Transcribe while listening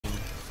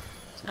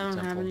to I the don't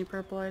temple. have any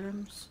purple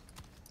items.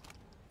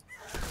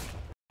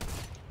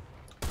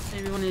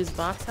 Maybe one of these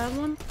bots have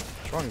one?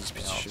 What's wrong with this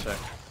piece of I'll shit? check.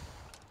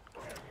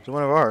 It's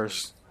one of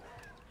ours.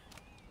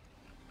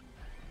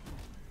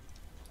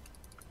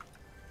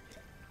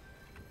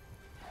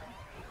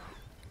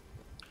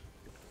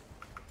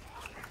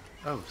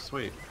 Oh,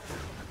 sweet.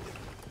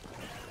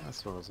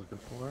 That's what I was looking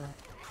for.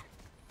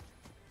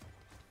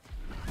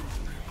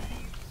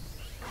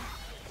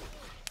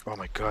 Oh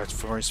my god, it's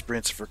foreign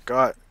sprints. I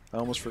forgot. I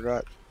almost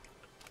forgot.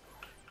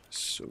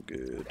 So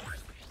good.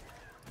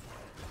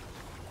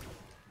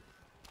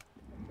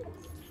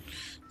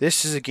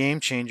 This is a game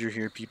changer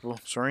here, people.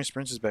 Soaring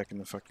Sprints is back in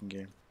the fucking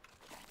game.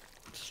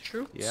 It's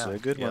true. Yeah, It's a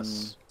good one.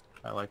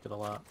 I like it a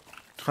lot.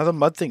 Oh, the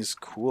mud thing is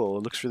cool.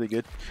 It looks really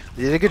good.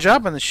 They did a good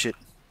job on this shit.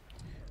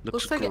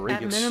 Looks like great.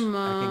 at minimum.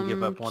 I can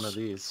give up one of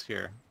these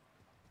here.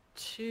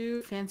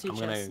 2 fancy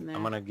chests in there.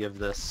 I'm gonna give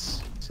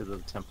this to the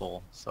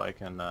temple so I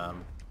can Oh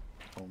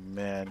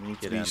man, we need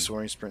to get be in.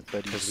 Soaring Sprint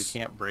buddies. because we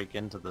can't break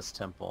into this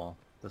temple.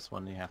 This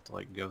one you have to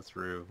like go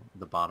through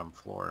the bottom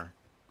floor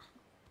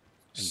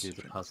and do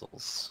the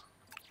puzzles.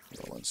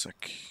 Hold on 1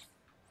 sec.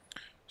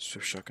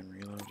 Swift shotgun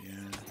reload,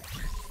 yeah.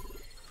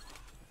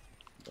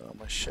 Oh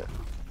my shit.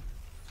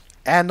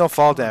 And no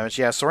fall damage.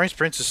 Yeah, Soaring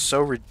Sprints is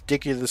so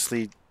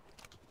ridiculously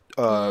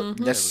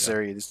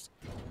necessary.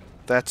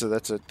 That's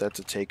a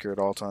taker at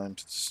all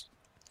times. It's...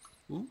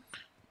 Ooh.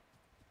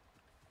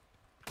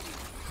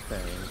 There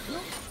we go.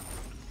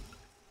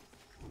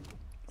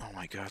 Oh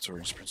my god,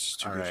 Soaring Sprints is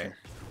too All good right. here.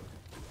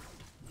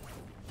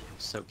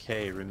 So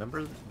Kay,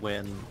 remember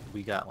when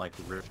we got like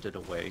rifted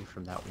away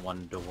from that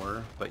one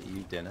door, but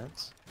you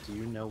didn't? Do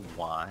you know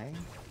why?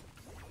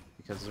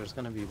 Because there's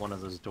going to be one of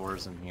those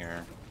doors in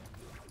here.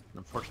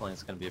 Unfortunately,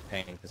 it's going to be a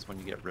pain because when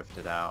you get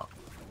rifted out,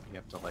 you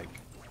have to like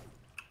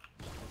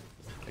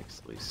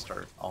basically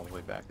start all the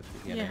way back at the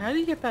beginning. Yeah, how do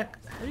you get back?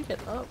 How do you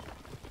get up?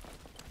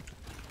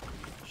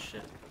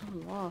 Shit,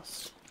 I'm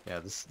lost. Yeah,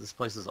 this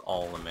place is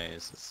all a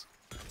maze. It's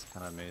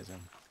kind of amazing.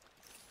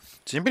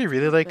 Does anybody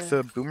really like Okay.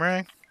 the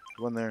boomerang?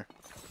 The one there.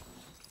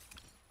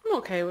 I'm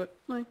okay with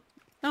like.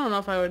 I don't know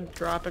if I would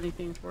drop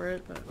anything for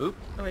it, but. Oop!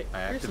 Oh wait,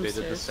 I here's some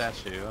activated the stairs.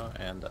 statue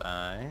and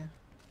I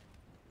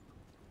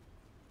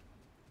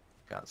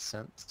got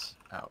sent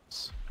out.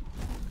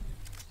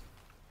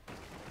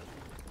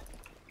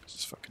 This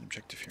is fucking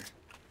objective here.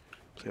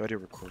 Play audio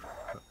recorder.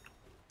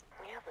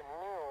 We have a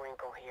new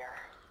wrinkle here.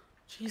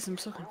 Jeez, I'm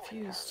so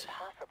confused.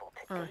 Possible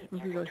to Alright, we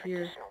beat can go using here.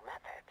 traditional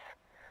methods.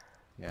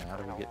 Yeah, how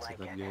do we get to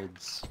the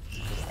goods?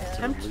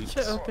 Attempt loot.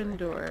 to open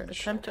door.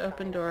 Attempt to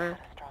open door.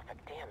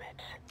 Catastrophic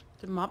damage.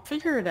 Did Mop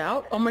figure it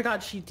out? Oh my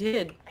god, she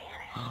did.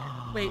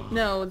 Wait,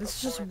 no, this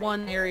is just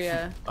one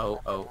area. Oh.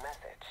 Message.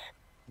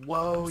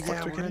 Whoa, Fuck,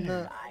 yeah, they're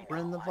getting we're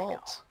in the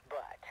vault. But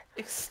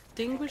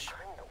Extinguish.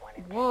 I'm the one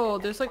in Whoa,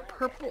 there's like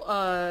purple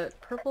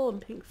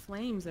and pink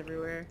flames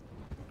everywhere.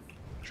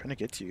 I'm trying to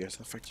get to you guys.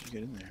 How the fuck did you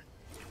get in there?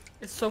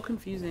 It's so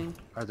confusing.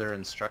 Are there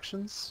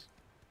instructions?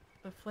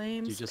 The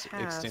flames Do you just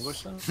pass.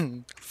 extinguish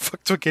them?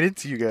 Fuck, do I get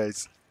into you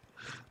guys?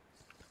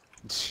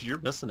 You're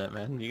missing it,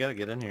 man. You gotta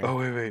get in here. Oh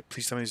wait,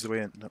 please tell me this is the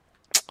way in. No.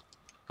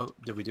 Oh,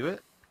 did we do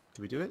it?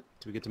 Did we do it?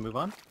 Did we get to move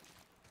on?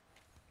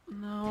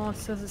 No, it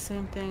says the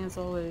same thing as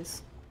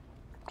always.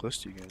 Close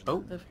to you guys.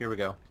 Oh, here we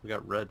go. We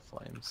got red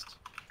flames.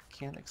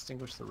 Can't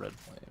extinguish the red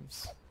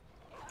flames.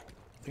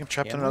 I think I'm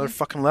trapped Can on another we?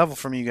 fucking level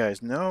from you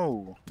guys.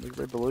 No, look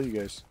right below you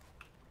guys.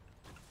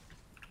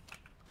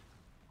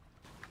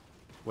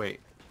 Wait,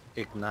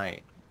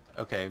 ignite.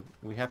 Okay,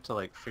 we have to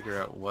like figure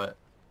out what.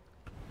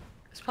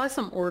 There's probably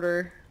some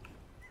order.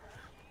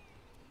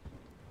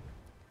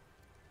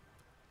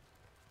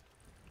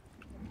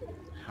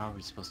 How are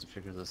we supposed to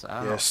figure this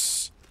out?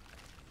 Yes.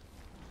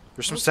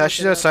 There's some Looks like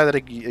statues it. outside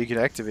that you can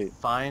activate.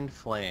 Find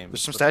flames.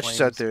 There's some The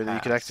statues out flames there that you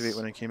could pass. activate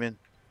when I came in.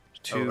 Oh,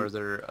 Two. are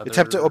there other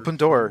Attempt to open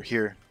door flames?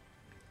 here.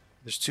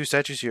 There's 2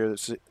 statues here.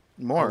 That's Oh,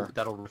 more.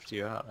 that'll rift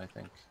you out, I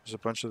think. There's a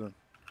bunch of them.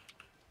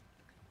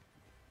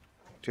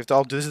 Do you have to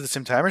all do this at the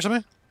same time or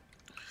something?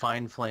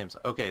 Find flames.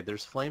 Okay,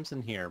 there's flames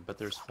in here, but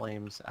there's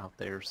flames out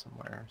there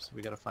somewhere. So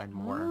we gotta find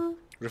more. Huh?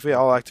 What if we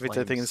all activate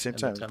that thing at the Flames same in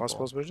the time? Is it temple.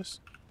 possible, Burgess?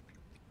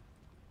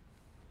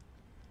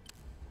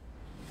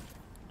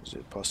 Is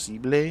it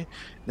possible?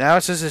 Now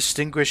it says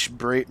extinguish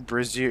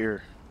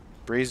brazier.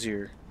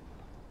 Brazier.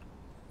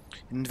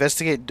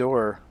 Investigate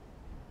door.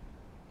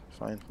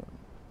 Find one.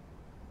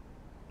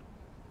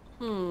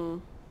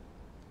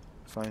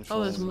 Find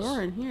Oh, there's flames.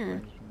 more in here.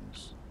 Find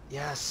flames.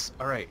 Yes.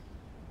 All right.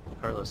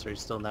 Carlos, are you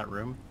still in that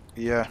room?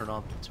 Yeah, Turn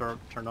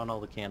on all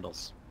the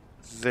candles.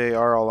 they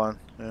are all on.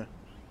 Yeah.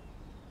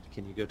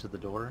 Can you go to the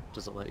door?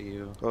 Does it let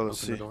you Oh, open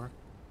let's the see. door?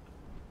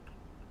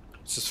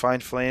 It says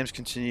find flames,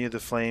 continue the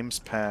flames,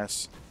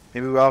 pass.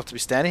 Maybe we'll have to be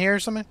standing here or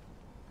something?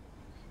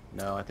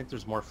 No, I think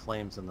there's more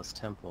flames in this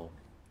temple.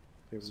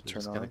 Maybe So we'll we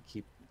just turn gotta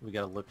on. we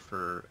gotta look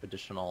for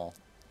additional.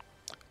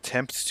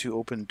 Attempt to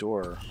open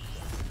door.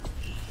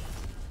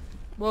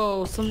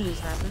 Whoa, something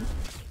just happened.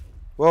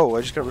 Whoa,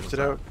 I just got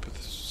rifted out. But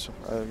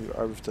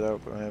I rifted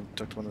out, but I haven't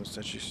talked to one of those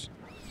statues.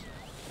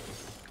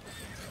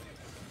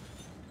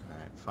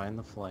 Alright, find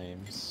the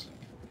flames.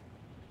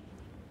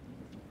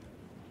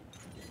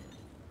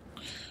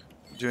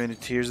 Doing the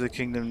Tears of the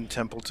Kingdom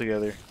temple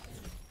together.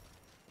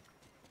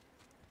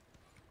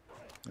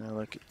 I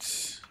like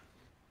it.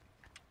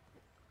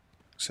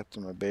 Except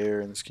I'm a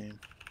bear in this game.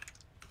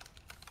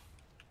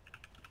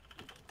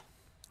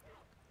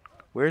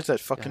 Where's that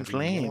fucking Gotta be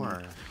flame?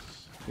 more.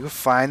 You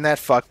find that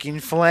fucking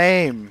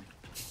flame.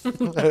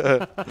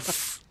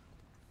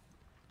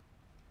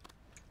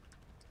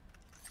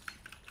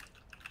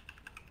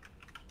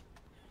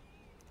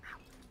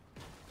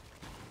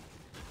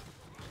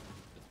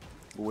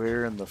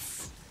 Where in the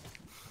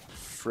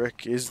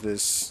frick is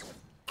this?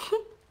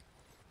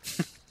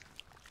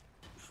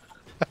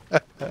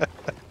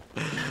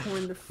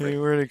 When the You frick?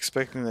 weren't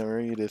expecting that, were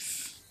you,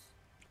 Dith?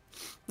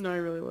 No, I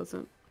really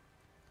wasn't.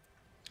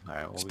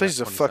 Alright, well, This we place is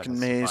got a 20 fucking seconds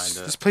to maze.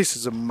 find This it. place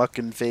is a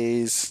mucking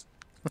phase.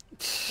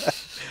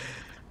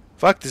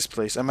 Fuck this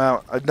place. I'm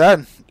out. I'm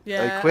done.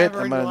 Yeah, I quit. I've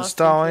I'm already lost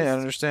uninstalling. I interest.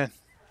 understand.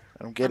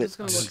 I don't get I'm it. just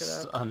gonna look it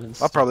up.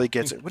 Uninstall. I'll probably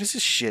get it. What is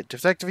this shit?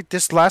 Did I activate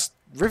this last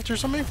rift or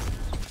something?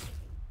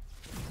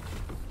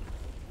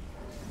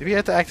 Maybe you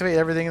have to activate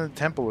everything in the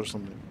temple or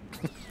something.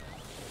 There's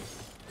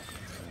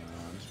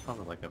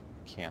probably like a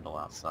candle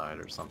outside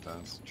or something.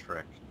 It's a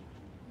trick.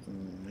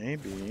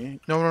 Maybe.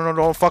 No,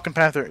 don't fucking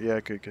panther.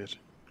 Yeah, good.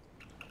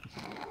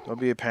 Don't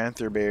be a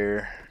panther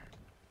bear.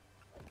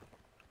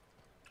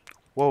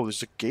 Whoa,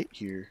 there's a gate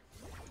here.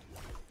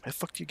 How the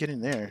fuck do you get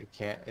in there? You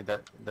can't.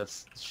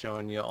 That's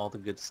showing you all the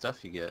good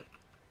stuff you get.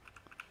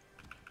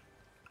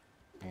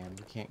 And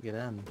we can't get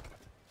in.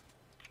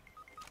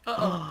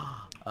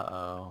 Uh-oh.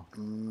 Uh-oh.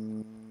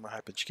 What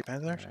happened? Did you get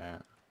panther? Yeah.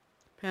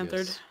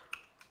 Panthered. Yes.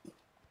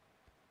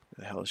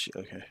 The hell is she?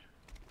 Okay.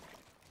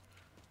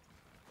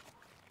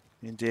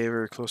 Me and Dave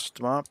are close to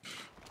the mop.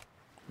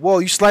 Whoa,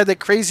 you slide like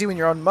crazy when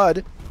you're on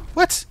mud.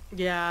 What?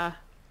 Yeah.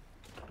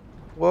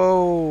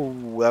 Whoa,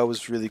 that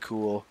was really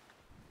cool.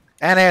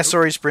 And I had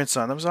sorry sprints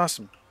on. That was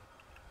awesome.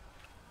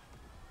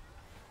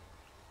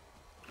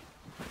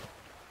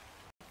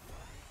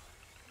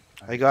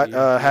 I got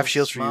half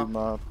shields for you,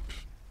 Mop.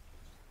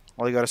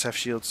 All you got is half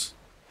shields.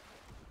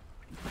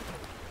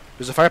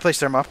 There's a fireplace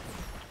there, Mop.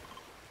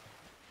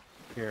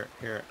 Here.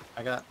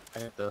 I got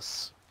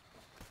this.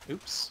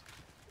 Oops.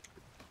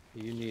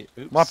 You need.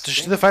 Oops. Mop,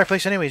 just do the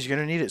fireplace anyways. You're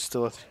gonna need it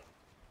still.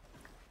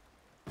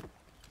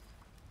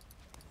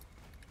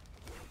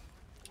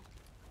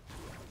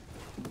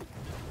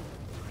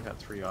 I got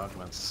 3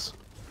 augments.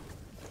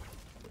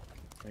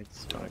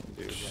 That's what I can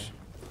do here.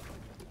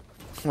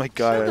 Oh my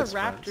god. Show That's the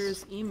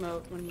Raptors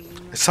emote when you.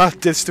 I saw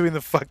Dith's doing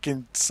the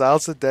fucking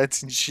salsa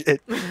dancing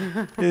shit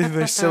in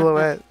their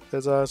silhouette.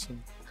 That's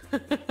awesome.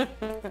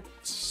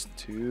 It's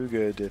too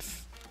good,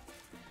 Dith.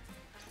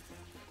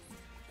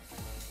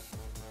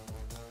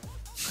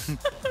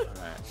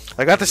 Alright.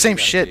 I got the same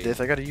gotta shit, be- Dith.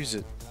 I gotta use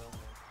it.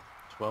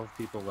 12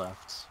 people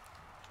left.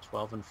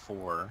 12 and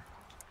 4.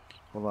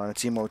 Hold on,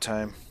 it's emo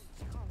time.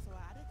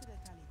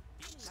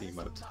 It's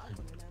emote time.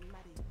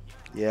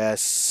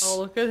 Yes. Oh,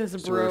 look at his So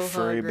bro a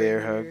furry hug bear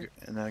right hug, here.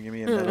 and now give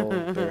me a metal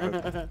bear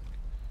hug.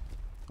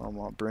 Come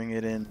on, bring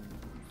it in.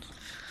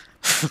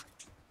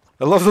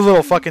 I love the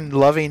little fucking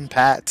loving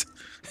pat.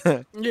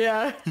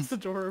 Yeah, it's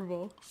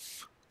adorable.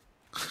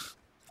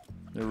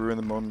 They ruin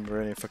the moment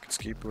for any fucking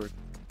skateboard.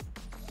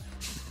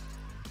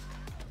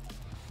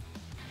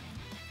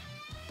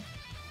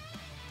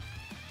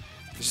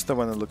 This is the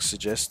one that looks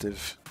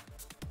suggestive.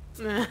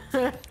 We're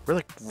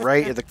like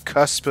right at the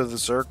cusp of the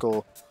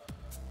circle.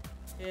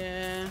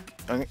 Yeah.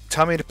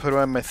 Tell me to put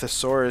away my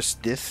thesaurus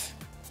Dith.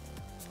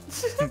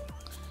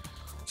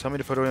 Tell me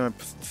to put away my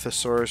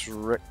thesaurus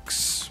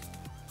Rex.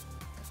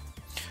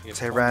 You have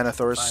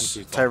Tyrannosaurus.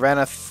 to find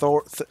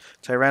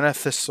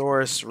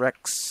Tyrannosaurus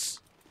Rex.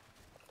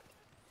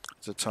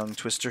 It's a tongue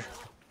twister.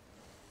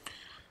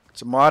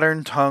 It's a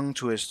modern tongue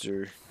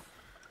twister.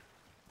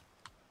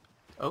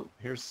 Oh,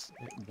 here's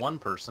one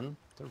person.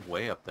 They're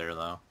way up there,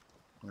 though.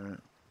 Alright.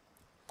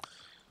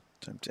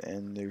 Time to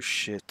end their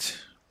shit.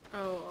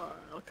 Oh,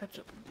 I'll catch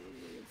up with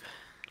Dave.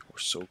 We're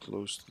so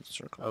close to the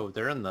circle. Oh,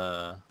 they're in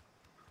the...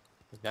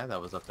 The guy that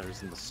was up there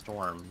is in the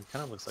storm. He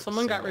kind of looks like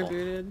Someone a got single.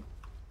 rebooted.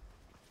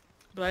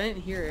 But I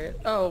didn't hear it.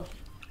 Oh.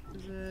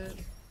 Is it...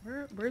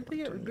 Where'd they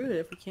get rebooted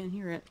if we can't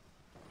hear it?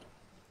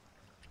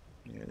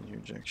 Yeah, you're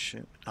jack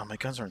shit. Oh, my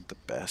guns aren't the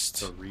best.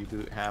 The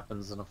reboot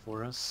happens in a I have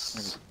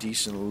forest. a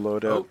decent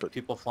loadout, Oh, but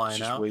people it's flying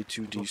just out. way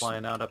too People decent.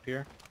 flying out up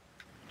here.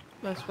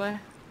 This way?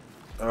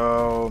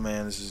 Oh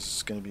man, this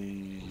is gonna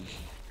be.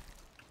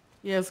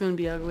 Yeah, it's gonna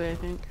be ugly, I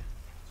think.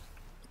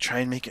 Try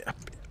and make it up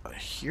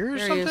here or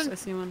There he is. something. I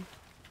see one.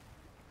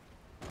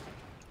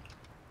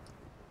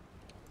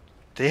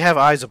 They have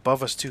eyes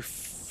above us too.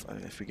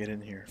 If we get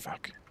in here,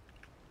 fuck.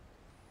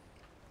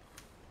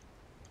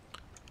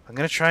 I'm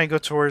gonna try and go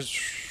towards.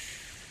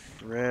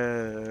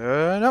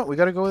 No, we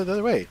gotta go the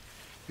other way.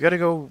 We gotta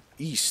go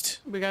east.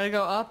 We gotta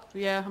go up.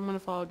 Yeah, I'm gonna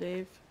follow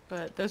Dave.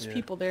 But there's Yeah.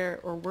 people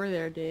there, or were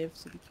there, Dave,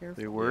 so be careful.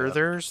 There were Yeah.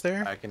 theirs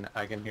there. I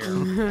can hear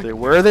him. They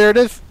were there,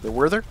 Dith. They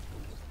were there.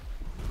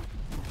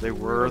 They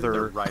were. They're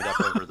They're right up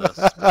over this.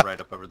 They're right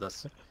up over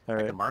this. all I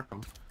right. can mark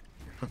them.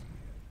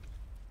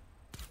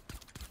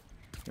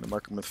 Gonna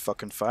mark them with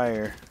fucking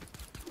fire.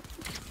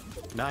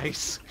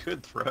 Nice.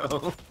 Good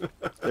throw.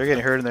 They're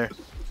getting hurt in there.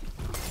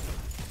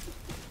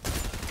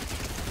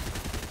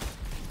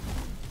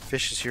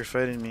 Fish is here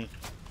fighting me.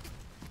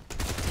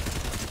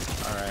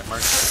 Alright,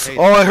 mark. Hey,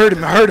 Oh, I heard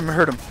him. I heard him. I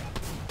heard him.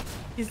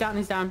 He's down.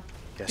 He's down.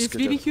 Yes, It's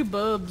good job. BBQ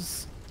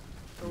Bubs.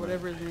 Or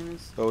whatever his name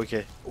is. Oh,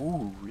 okay.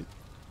 Ooh.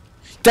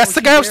 That's Oh,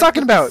 the he guy I was dare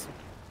talking puts- about.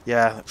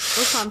 Yeah.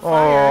 Looks on Oh,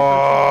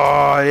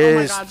 fire. it Oh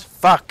my is. God.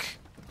 Fuck.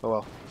 Oh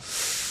well.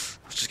 Let's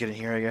just get in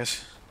here, I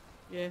guess.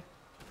 Yeah.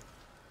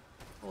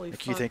 Holy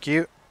Thank fuck. you, thank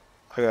you.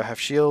 I gotta have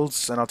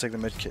shields, and I'll take the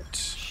med kit.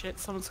 Shit,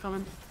 someone's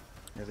coming.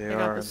 Here they I got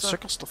are. And the this stuff.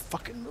 circle's still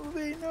fucking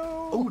moving.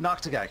 No. Oh,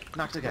 knocked a guy.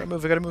 Knocked a I guy. gotta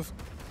move. I gotta move.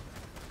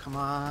 Come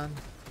on.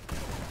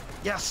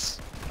 Yes.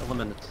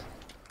 Eliminate.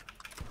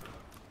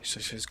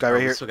 There's this guy right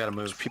We here. still gotta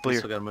move. There's people we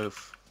here. still gotta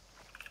move.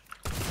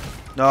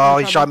 No,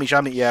 in he trouble.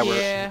 shot me. Yeah,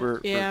 yeah,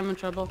 we're I'm in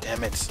trouble.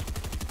 damn it.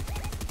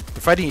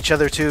 We're fighting each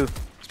other too.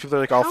 These people are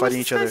like all How fighting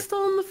is each this guy other.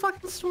 still in the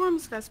fucking storm?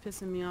 This guy's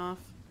pissing me off.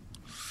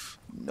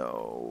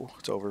 No,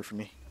 it's over for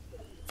me.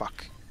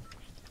 Fuck.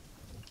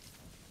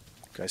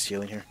 Guy's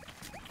healing here.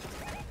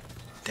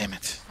 Damn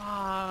it.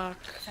 Fuck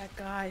that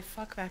guy.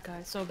 Fuck that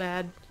guy. So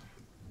bad.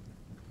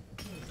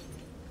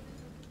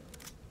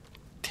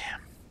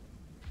 Damn.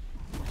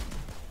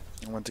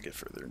 I want to get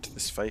further into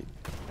this fight.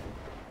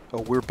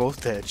 Oh, we're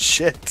both dead.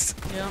 Shit.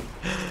 Yep.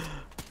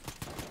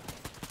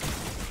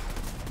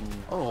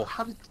 Oh,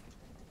 how did...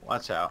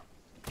 Watch out.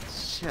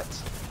 Shit.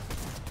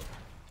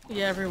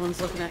 Yeah, everyone's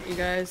looking at you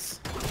guys.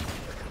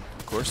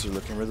 Of course they're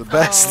looking. We're the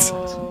best.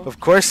 Oh, Of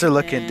course they're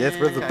looking, Dith.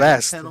 We're the man.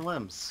 best. 10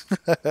 limbs.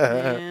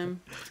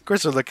 damn. Of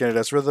course they're looking at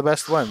us. We're the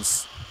best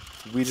ones.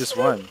 We just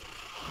won.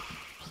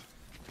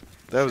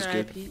 That was Try,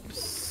 good.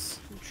 Peeps.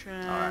 Try.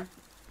 Alright.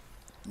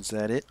 Is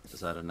that it? Is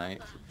that a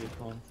night for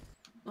people?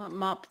 Let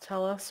Mop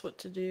tell us what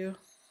to do.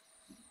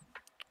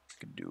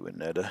 Could do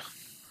another.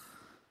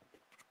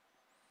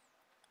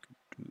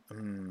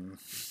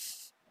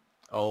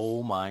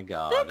 Oh my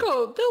god.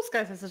 Those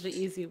guys have such an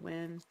easy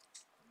win.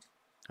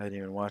 I didn't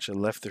even watch. I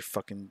left their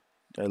fucking.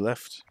 I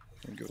left.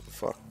 I didn't give a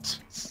fuck.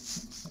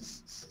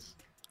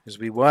 Because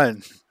we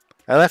won.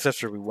 I left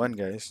after we won,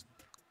 guys.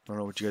 I don't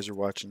know what you guys are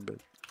watching, but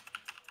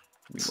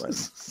we won.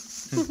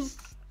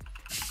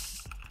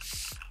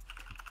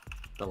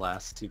 The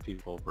last two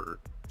people were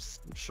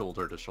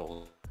shoulder to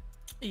shoulder.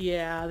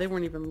 Yeah, they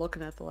weren't even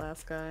looking at the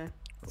last guy.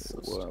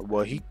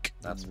 Wahik.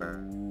 That's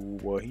fair.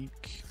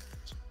 Wahik.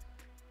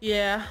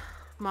 Yeah,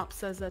 Mop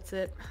says that's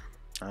it.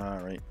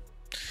 Alright.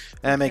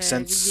 That makes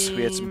Okay, sense.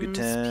 We had some good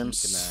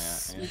games,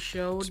 times. peeps. We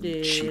sure Some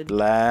did. cheap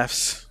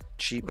laughs.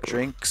 Cheap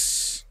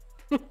drinks.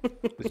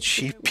 With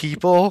cheap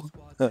people.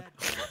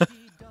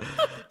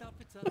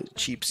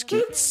 Cheap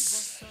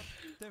skates.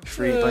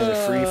 Playing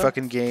a free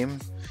fucking game.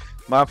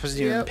 Mop doesn't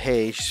even Yep.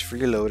 pay. She's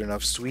freeloading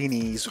off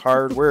Sweeney's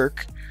hard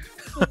work.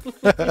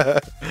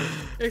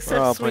 Except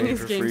all playing Sweeney's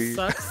for game free.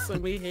 sucks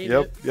and we hate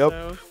Yep, it. yep.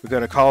 So. We're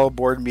gonna call a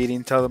board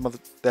meeting, tell the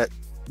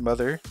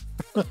mother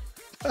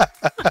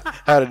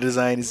how to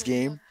design his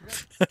game.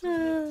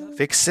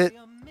 Fix it.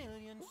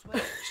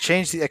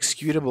 Change the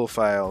executable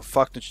file.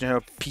 Fuck, don't you know how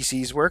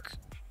PCs work?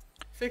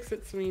 Fix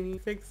it, Sweeney.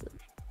 Fix it.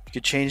 You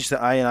could change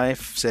the I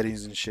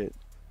settings and shit.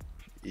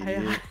 Aye,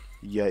 Idiot.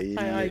 Yeah, idiot.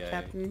 Aye, Yeah.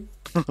 Captain.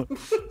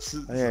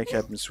 Aye,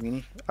 Captain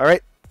Sweeney.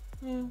 Alright.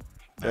 Yeah.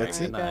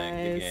 That's Alright, it. good night,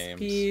 good Guys, games.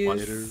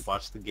 peace.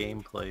 Watch the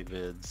gameplay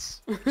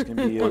vids. It's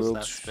gonna be a Watch little. that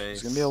It's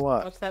space. gonna be a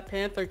lot. Watch that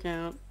Panther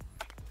count.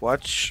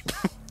 Watch.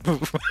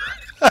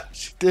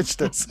 She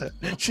ditched us.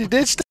 She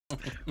ditched us.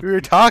 We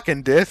were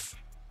talking, Dith. She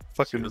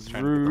Fucking was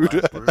trying rude.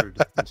 to get the last word,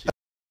 and she,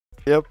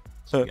 Yep.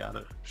 she got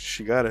it.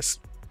 She got us.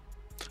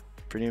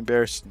 Pretty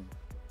embarrassing.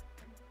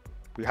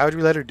 How would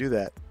we let her do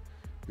that?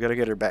 We gotta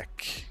get her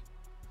back.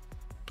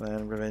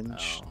 Plan revenge.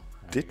 Oh, how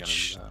you gonna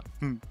Ditch.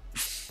 do that?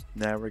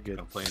 Nah, we're good.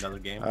 Gonna play another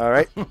game?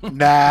 Alright.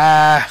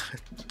 Nah.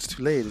 It's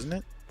too late, isn't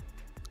it?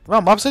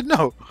 Well, Mom said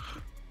no.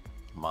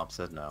 Mop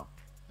said no.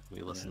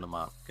 We listen to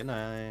Mop. Good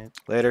night.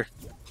 Later.